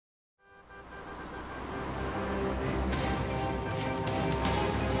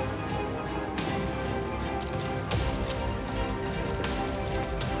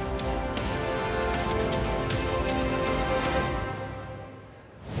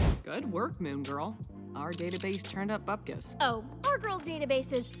Good work, Moon Girl. Our database turned up bupkis. Oh, our girls'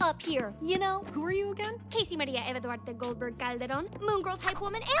 database is up here, you know? Who are you again? Casey Maria Eva Duarte Goldberg Calderon, Moon Girl's hype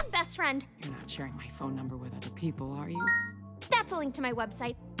woman and best friend. You're not sharing my phone number with other people, are you? That's a link to my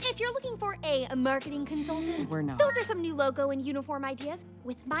website. If you're looking for a marketing consultant, We're not. those are some new logo and uniform ideas.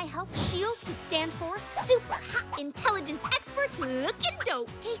 With my help, S.H.I.E.L.D could stand for Super Hot Intelligence Experts Looking Dope.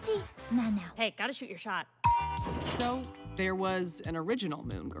 Casey, not now. Hey, gotta shoot your shot. So, there was an original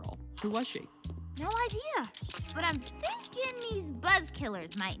Moon Girl. Who was she? No idea. But I'm thinking these buzz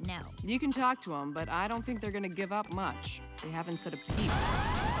killers might know. You can talk to them, but I don't think they're gonna give up much. They haven't said a peep.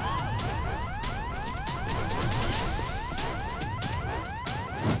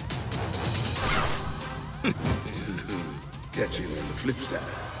 Catch you on the flip side,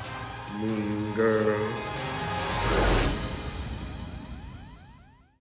 Moon Girl.